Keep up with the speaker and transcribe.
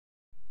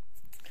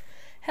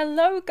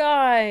Hello,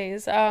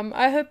 guys.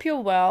 I hope you're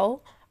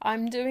well.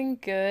 I'm doing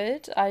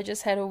good. I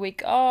just had a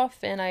week off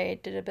and I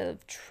did a bit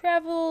of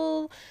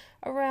travel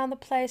around the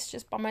place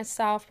just by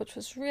myself, which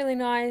was really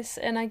nice.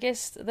 And I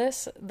guess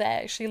that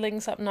actually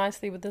links up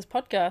nicely with this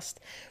podcast,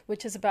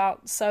 which is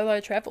about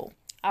solo travel.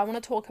 I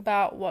want to talk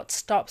about what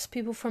stops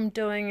people from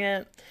doing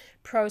it,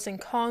 pros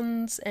and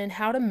cons, and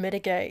how to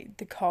mitigate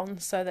the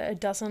cons so that it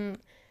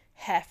doesn't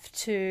have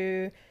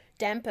to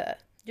damper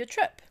your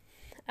trip.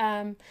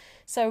 Um,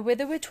 so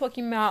whether we're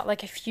talking about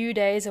like a few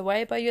days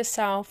away by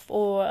yourself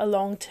or a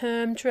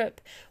long-term trip,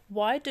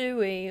 why do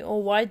we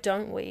or why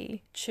don't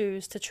we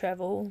choose to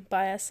travel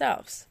by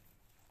ourselves?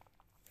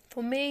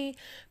 For me,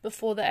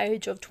 before the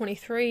age of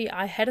 23,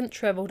 I hadn't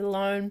traveled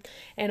alone,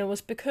 and it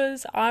was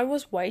because I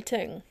was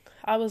waiting.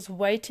 I was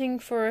waiting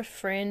for a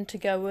friend to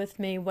go with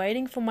me,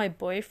 waiting for my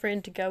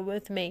boyfriend to go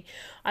with me.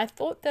 I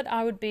thought that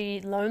I would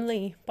be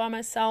lonely by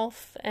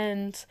myself,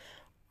 and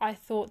I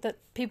thought that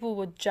people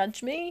would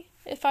judge me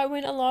if I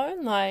went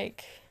alone,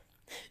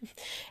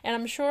 and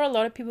I'm sure a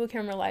lot of people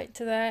can relate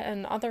to that,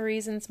 and other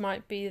reasons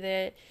might be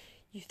that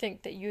you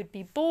think that you'd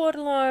be bored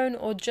alone,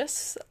 or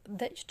just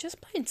that you're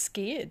just plain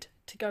scared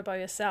to go by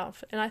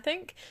yourself. And I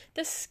think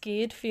this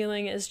scared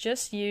feeling is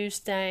just you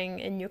staying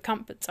in your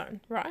comfort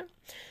zone, right?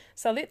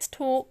 So let's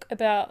talk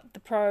about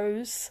the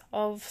pros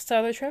of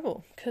solo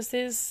travel, because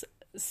there's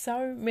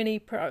so many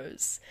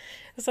pros.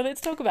 So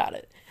let's talk about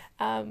it.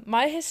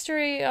 My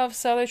history of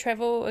solo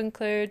travel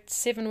includes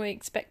 7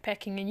 weeks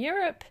backpacking in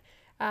Europe,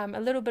 a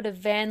little bit of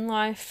van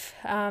life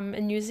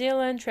in New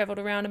Zealand, travelled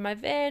around in my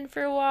van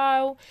for a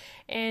while,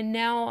 and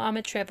now I'm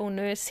a travel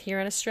nurse here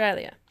in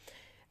Australia.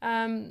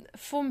 So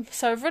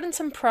I've written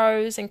some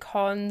pros and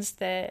cons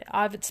that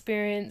I've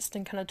experienced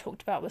and kind of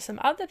talked about with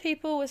some other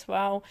people as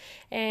well,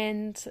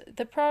 and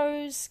the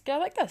pros go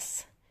like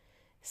this.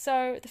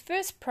 So the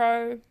first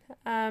pro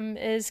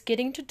is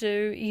getting to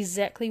do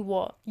exactly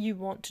what you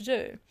want to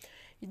do.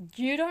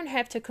 You don't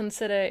have to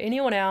consider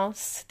anyone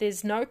else.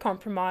 There's no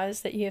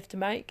compromise that you have to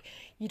make.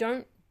 You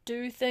don't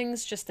do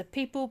things just to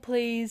people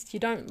please. You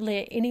don't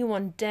let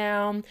anyone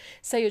down.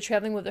 Say you're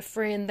traveling with a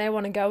friend, they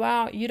want to go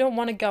out, you don't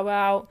want to go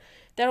out,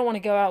 they don't want to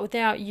go out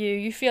without you,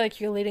 you feel like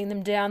you're letting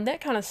them down,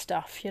 that kind of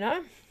stuff, you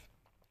know?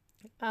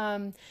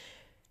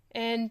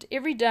 And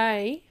every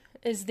day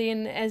is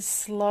then as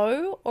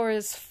slow or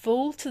as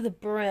full to the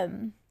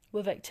brim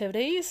with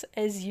activities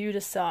as you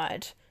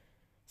decide.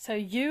 So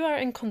you are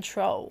in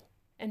control,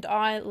 and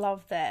I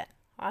love that.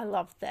 I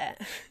love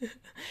that.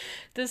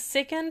 The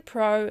second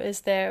pro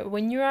is that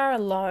when you are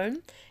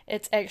alone,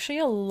 it's actually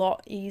a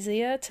lot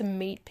easier to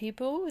meet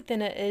people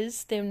than it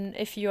is than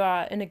if you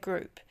are in a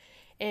group.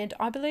 And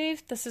I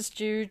believe this is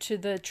due to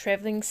the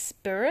traveling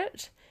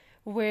spirit,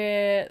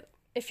 where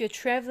if you're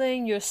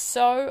traveling, you're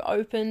so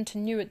open to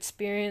new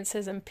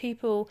experiences and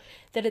people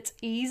that it's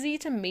easy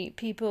to meet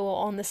people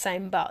on the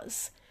same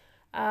buzz.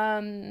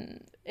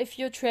 If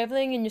you're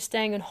traveling and you're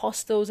staying in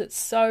hostels, it's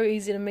so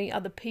easy to meet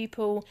other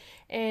people.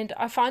 And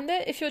I find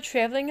that if you're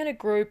traveling in a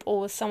group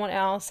or with someone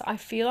else, I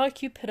feel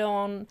like you put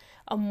on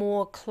a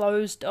more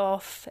closed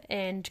off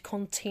and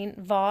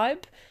content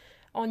vibe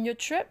on your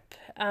trip.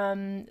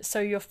 So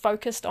you're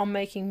focused on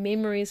making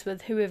memories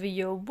with whoever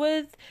you're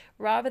with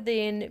rather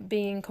than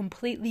being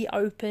completely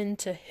open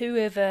to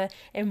whoever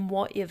and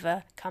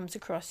whatever comes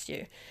across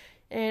you.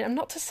 And I'm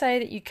not to say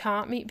that you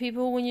can't meet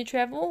people when you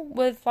travel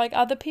with like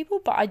other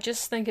people, but I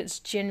just think it's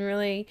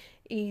generally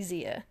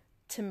easier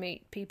to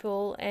meet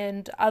people,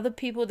 and other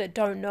people that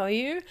don't know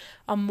you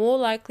are more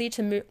likely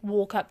to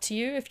walk up to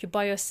you if you're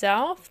by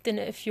yourself than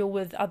if you're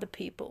with other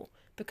people,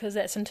 because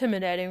that's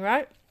intimidating,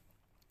 right?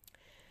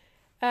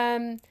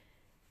 Um,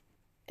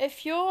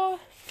 if you're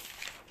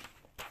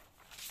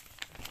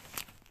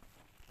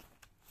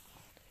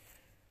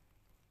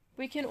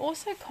We can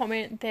also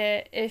comment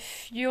that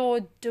if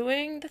you're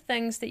doing the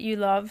things that you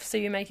love, so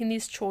you're making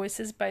these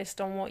choices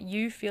based on what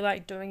you feel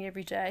like doing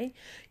every day,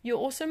 you're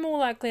also more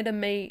likely to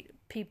meet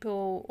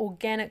people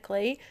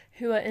organically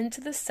who are into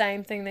the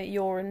same thing that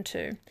you're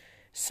into.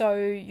 So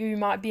you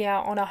might be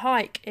out on a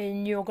hike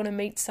and you're going to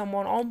meet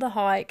someone on the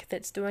hike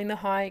that's doing the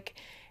hike,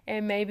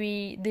 and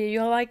maybe they're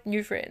your like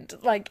new friend.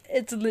 Like,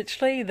 it's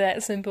literally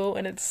that simple,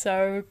 and it's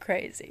so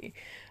crazy.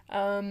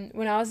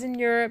 When I was in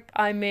Europe,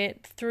 I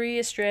met 3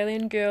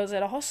 Australian girls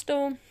at a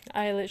hostel.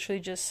 I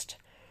literally just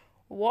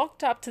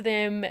walked up to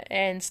them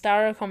and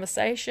started a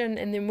conversation,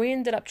 and then we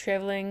ended up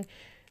traveling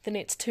the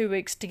next 2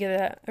 weeks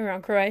together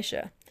around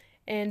Croatia.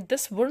 And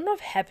this wouldn't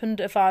have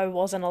happened if I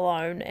wasn't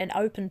alone and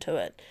open to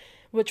it.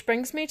 Which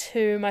brings me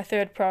to my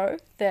third pro,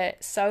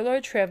 that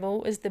solo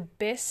travel is the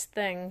best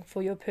thing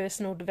for your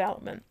personal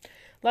development.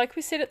 Like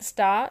we said at the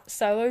start,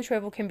 solo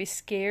travel can be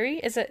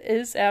scary as it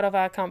is out of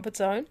our comfort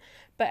zone,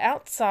 but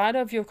outside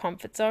of your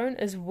comfort zone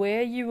is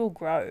where you will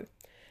grow.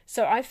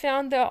 So I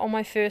found that on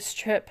my first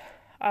trip,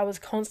 I was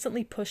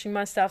constantly pushing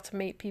myself to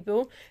meet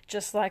people,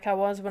 just like I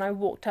was when I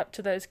walked up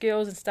to those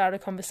girls and started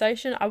a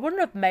conversation. I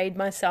wouldn't have made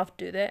myself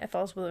do that if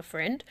I was with a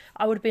friend.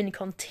 I would have been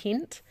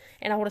content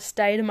and I would have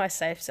stayed in my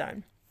safe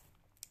zone.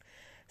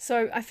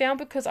 So I found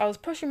because I was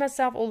pushing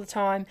myself all the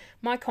time,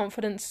 my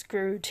confidence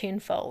grew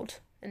tenfold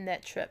in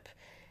that trip.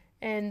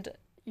 And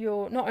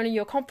not only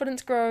your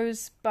confidence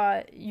grows,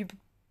 but you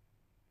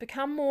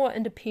become more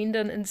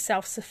independent and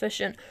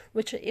self-sufficient,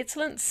 which are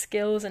excellent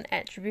skills and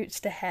attributes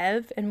to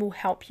have and will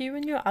help you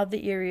in your other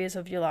areas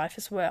of your life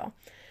as well.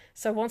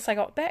 So once I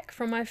got back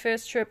from my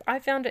first trip, I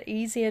found it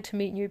easier to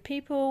meet new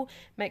people,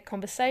 make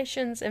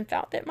conversations, and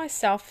felt that my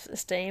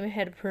self-esteem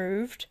had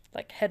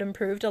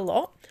improved a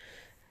lot.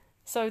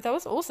 So that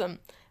was awesome.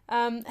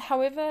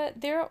 However,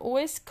 there are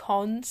always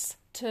cons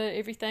to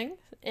everything,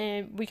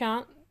 and we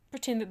can't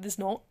pretend that there's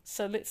not.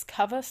 So let's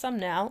cover some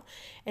now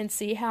and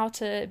see how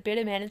to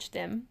better manage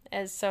them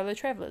as solo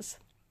travelers.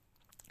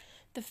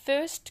 The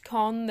first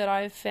con that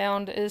I've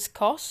found is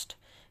cost.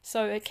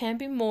 So it can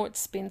be more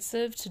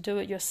expensive to do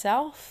it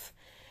yourself.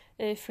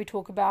 If we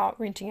talk about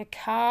renting a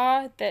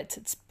car,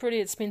 it's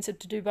pretty expensive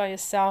to do by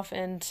yourself,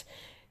 and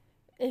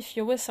if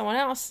you're with someone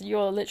else,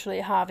 you're literally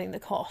halving the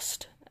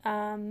cost.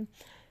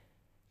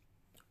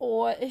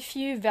 Or if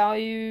you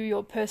value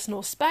your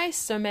personal space,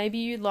 so maybe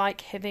you like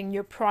having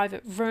your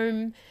private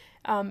room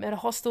at a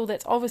hostel,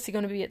 that's obviously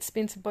going to be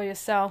expensive by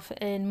yourself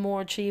and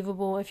more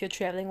achievable if you're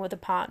traveling with a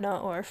partner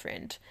or a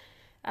friend.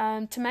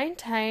 To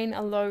maintain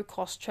a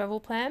low-cost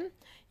travel plan,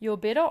 you're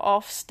better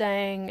off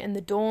staying in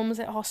the dorms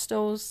at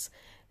hostels,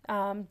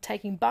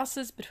 taking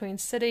buses between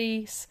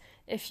cities.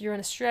 If you're in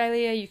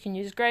Australia, you can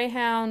use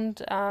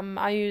Greyhound.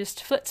 I used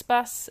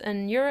Flixbus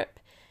in Europe.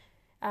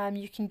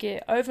 You can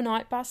get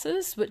overnight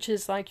buses, which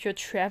is like your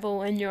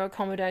travel and your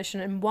accommodation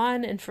in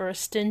one, and for a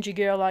stingy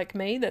girl like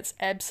me, that's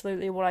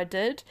absolutely what I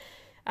did.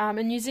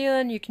 In New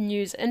Zealand, you can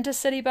use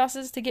intercity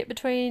buses to get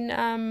between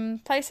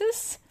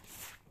places,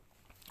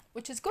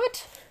 which is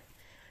good.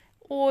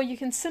 Or you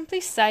can simply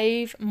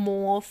save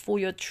more for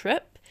your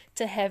trip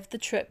to have the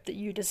trip that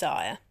you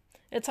desire.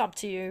 It's up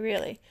to you,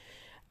 really.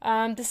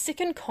 The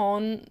second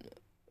con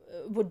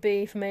would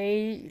be, for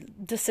me,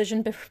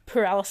 decision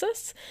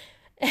paralysis.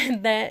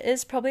 And that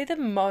is probably the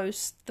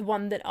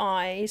one that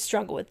I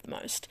struggle with the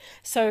most.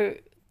 So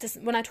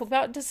when I talk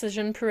about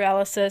decision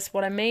paralysis,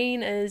 what I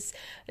mean is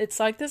it's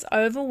like this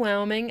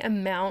overwhelming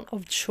amount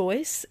of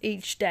choice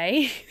each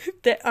day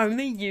that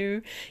only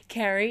you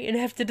carry and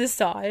have to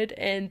decide.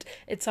 And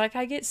it's like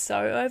I get so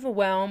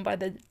overwhelmed by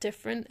the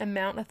different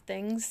amount of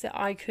things that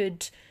I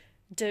could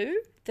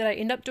do that I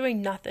end up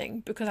doing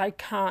nothing because I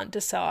can't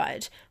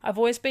decide. I've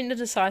always been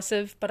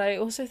indecisive, but I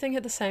also think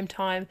at the same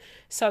time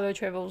solo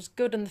travel is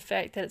good in the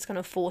fact that it's going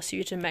to force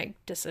you to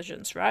make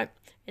decisions, right?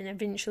 And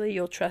eventually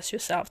you'll trust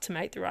yourself to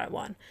make the right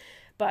one.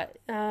 But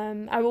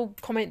I will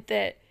comment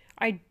that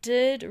I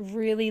did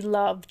really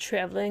love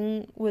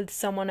traveling with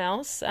someone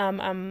else.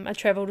 I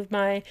traveled with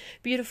my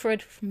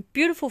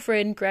beautiful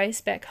friend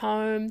Grace back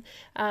home.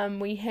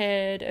 We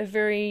had a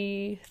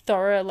very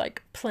thorough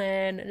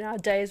plan, and our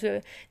days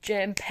were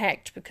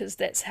jam-packed because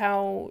that's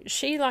how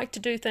she liked to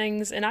do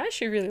things, and I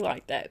actually really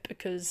liked that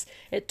because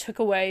it took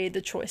away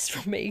the choice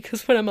from me,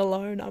 because when I'm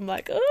alone I'm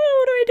like, oh,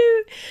 what do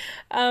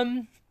I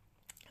do?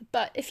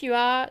 But if you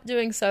are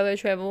doing solo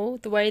travel,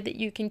 the way that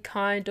you can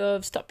kind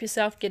of stop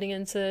yourself getting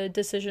into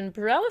decision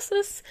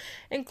paralysis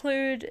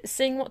include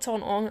seeing what's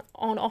on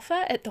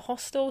offer at the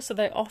hostel. So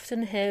they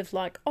often have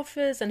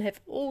offers and have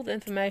all the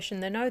information.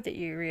 They know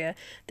the area.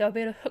 They'll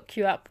be able to hook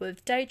you up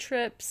with day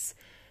trips,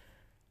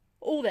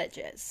 all that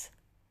jazz.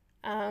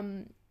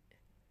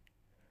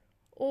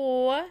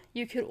 Or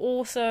you could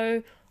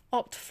also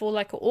opt for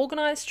an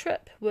organised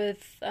trip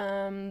with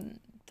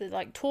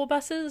the tour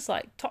buses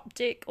like Top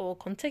Deck or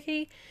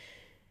Contiki,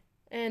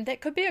 and that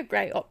could be a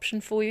great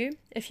option for you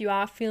if you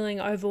are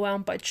feeling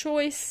overwhelmed by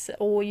choice,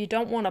 or you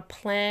don't want to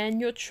plan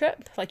your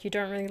trip, you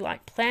don't really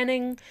like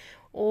planning,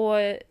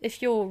 or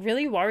if you're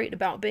really worried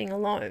about being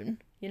alone.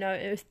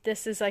 If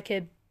this is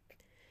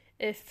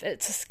if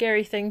it's a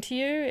scary thing to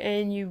you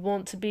and you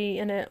want to be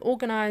in an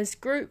organised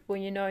group where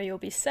you'll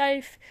be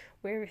safe,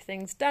 where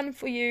everything's done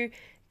for you,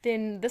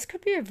 then this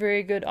could be a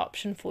very good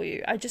option for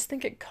you. I just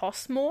think it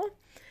costs more,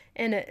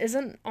 and it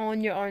isn't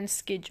on your own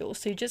schedule,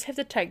 so you just have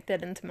to take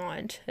that into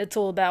mind. It's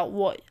all about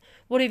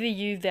whatever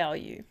you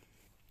value.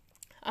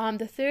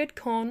 The third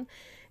con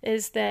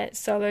is that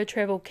solo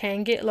travel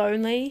can get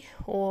lonely,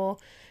 or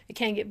it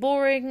can get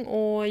boring,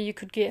 or you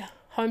could get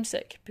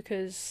homesick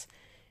because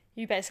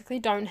you basically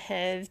don't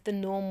have the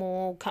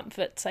normal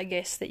comforts, I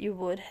guess, that you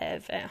would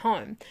have at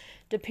home.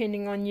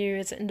 Depending on you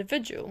as an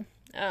individual,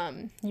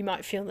 you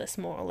might feel this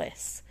more or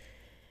less.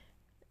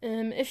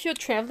 If you're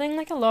traveling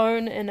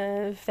alone in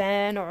a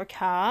van or a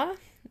car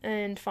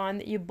and find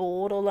that you're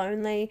bored or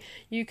lonely,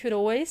 you could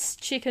always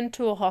check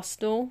into a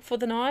hostel for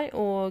the night,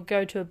 or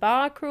go to a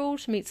bar crawl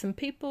to meet some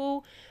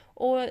people,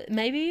 or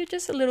maybe you're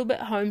just a little bit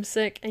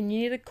homesick and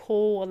you need to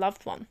call a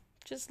loved one.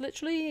 Just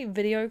literally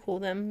video call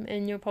them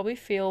and you'll probably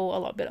feel a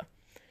lot better.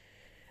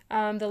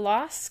 The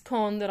last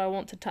con that I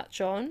want to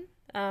touch on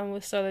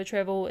with solo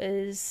travel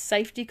is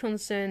safety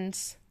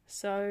concerns.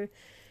 So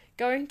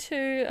going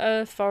to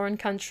a foreign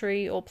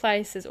country or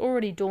place is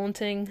already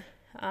daunting,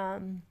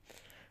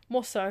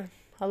 more so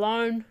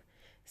alone.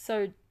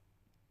 So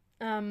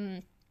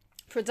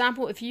For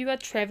example, if you are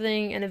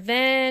traveling in a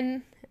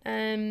van,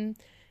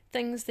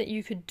 things that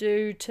you could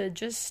do to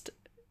just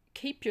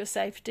keep your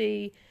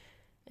safety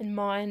in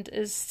mind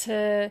is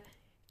to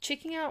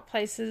checking out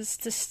places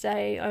to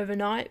stay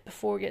overnight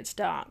before it gets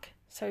dark.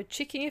 So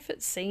checking if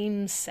it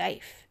seems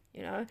safe,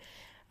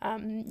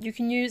 You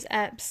can use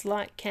apps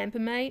like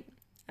Campermate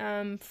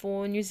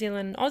for New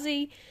Zealand and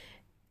Aussie,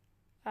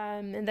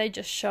 and they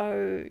just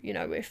show,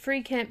 where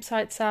free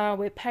campsites are,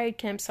 where paid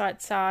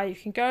campsites are. You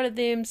can go to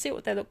them, see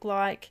what they look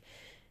like.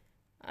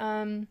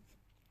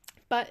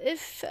 But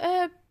if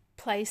a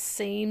place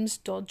seems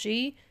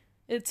dodgy,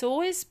 it's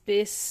always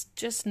best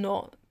just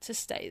not to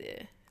stay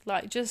there.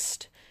 Like,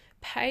 just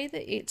pay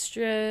the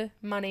extra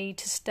money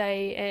to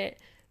stay at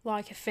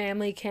like a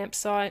family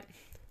campsite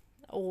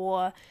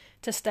or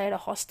to stay at a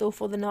hostel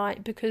for the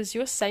night, because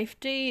your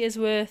safety is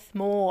worth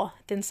more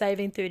than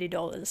saving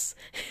 $30.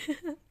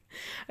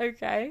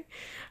 Okay.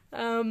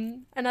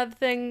 Another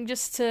thing,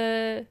 just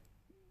to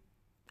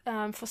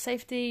for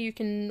safety,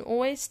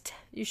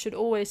 you should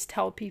always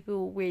tell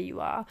people where you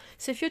are.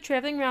 So if you're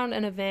traveling around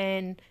in a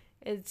van,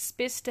 it's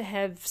best to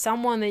have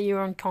someone that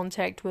you're in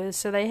contact with,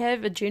 so they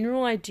have a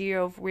general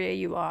idea of where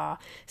you are,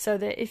 so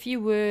that if you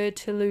were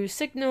to lose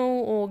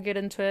signal or get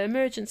into an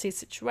emergency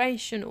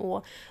situation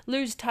or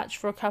lose touch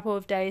for a couple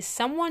of days,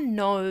 someone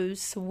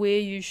knows where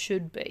you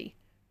should be,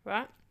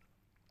 right?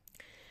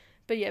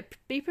 But yeah,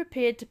 be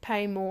prepared to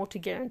pay more to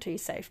guarantee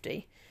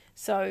safety.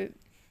 So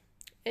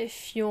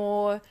if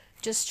you're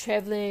just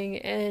traveling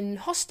in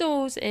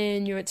hostels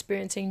and you're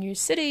experiencing new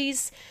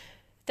cities,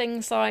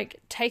 things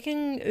like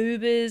taking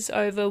Ubers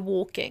over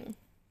walking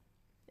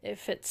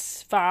if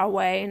it's far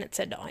away and it's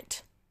at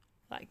night.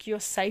 Like, your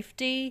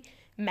safety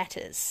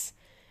matters.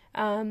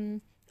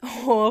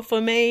 Or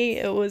for me,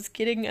 it was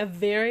getting a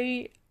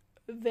very,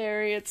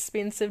 very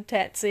expensive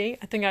taxi.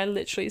 I think I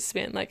literally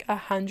spent like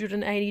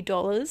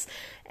 $180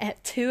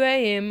 at 2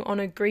 a.m. on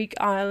a Greek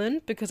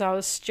island because I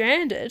was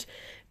stranded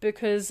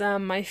because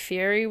my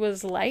ferry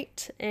was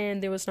late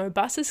and there was no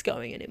buses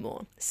going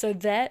anymore. So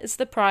that is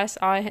the price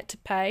I had to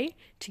pay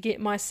to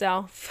get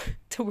myself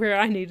to where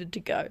I needed to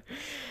go.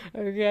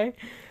 Okay?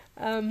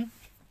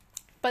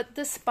 But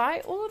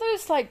despite all of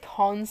those like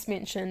cons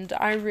mentioned,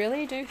 I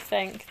really do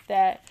think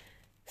that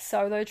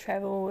solo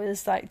travel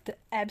is like the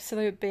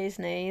absolute bee's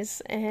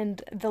knees,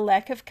 and the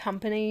lack of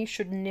company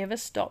should never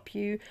stop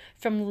you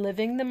from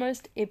living the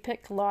most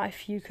epic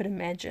life you could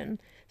imagine.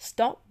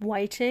 Stop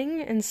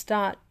waiting and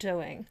start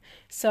doing.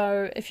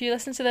 So if you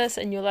listen to this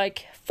and you're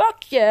like,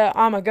 fuck yeah,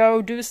 I'ma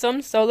go do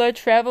some solo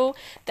travel,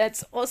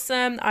 that's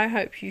awesome. I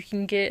hope you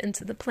can get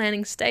into the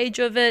planning stage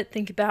of it.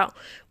 Think about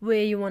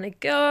where you want to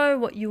go,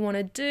 what you want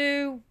to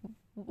do,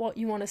 what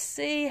you want to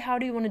see, how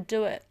do you want to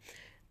do it.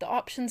 The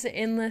options are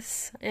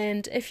endless,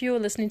 and if you're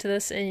listening to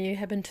this and you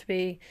happen to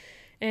be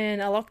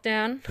in a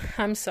lockdown,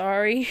 I'm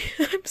sorry.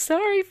 I'm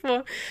sorry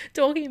for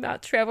talking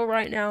about travel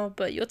right now,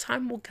 but your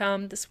time will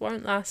come. This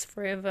won't last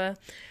forever.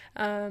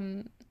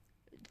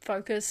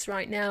 Focus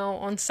right now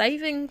on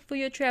saving for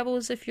your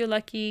travels if you're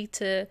lucky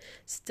to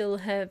still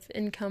have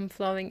income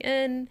flowing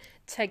in.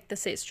 Take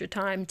this extra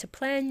time to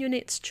plan your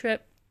next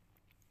trip.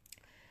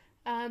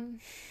 And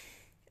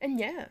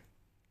yeah,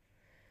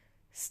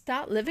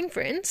 start living,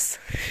 friends.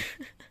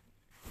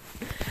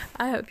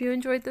 I hope you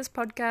enjoyed this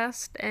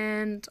podcast,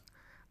 and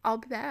I'll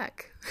be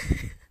back.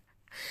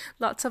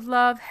 Lots of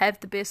love. Have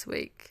the best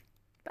week.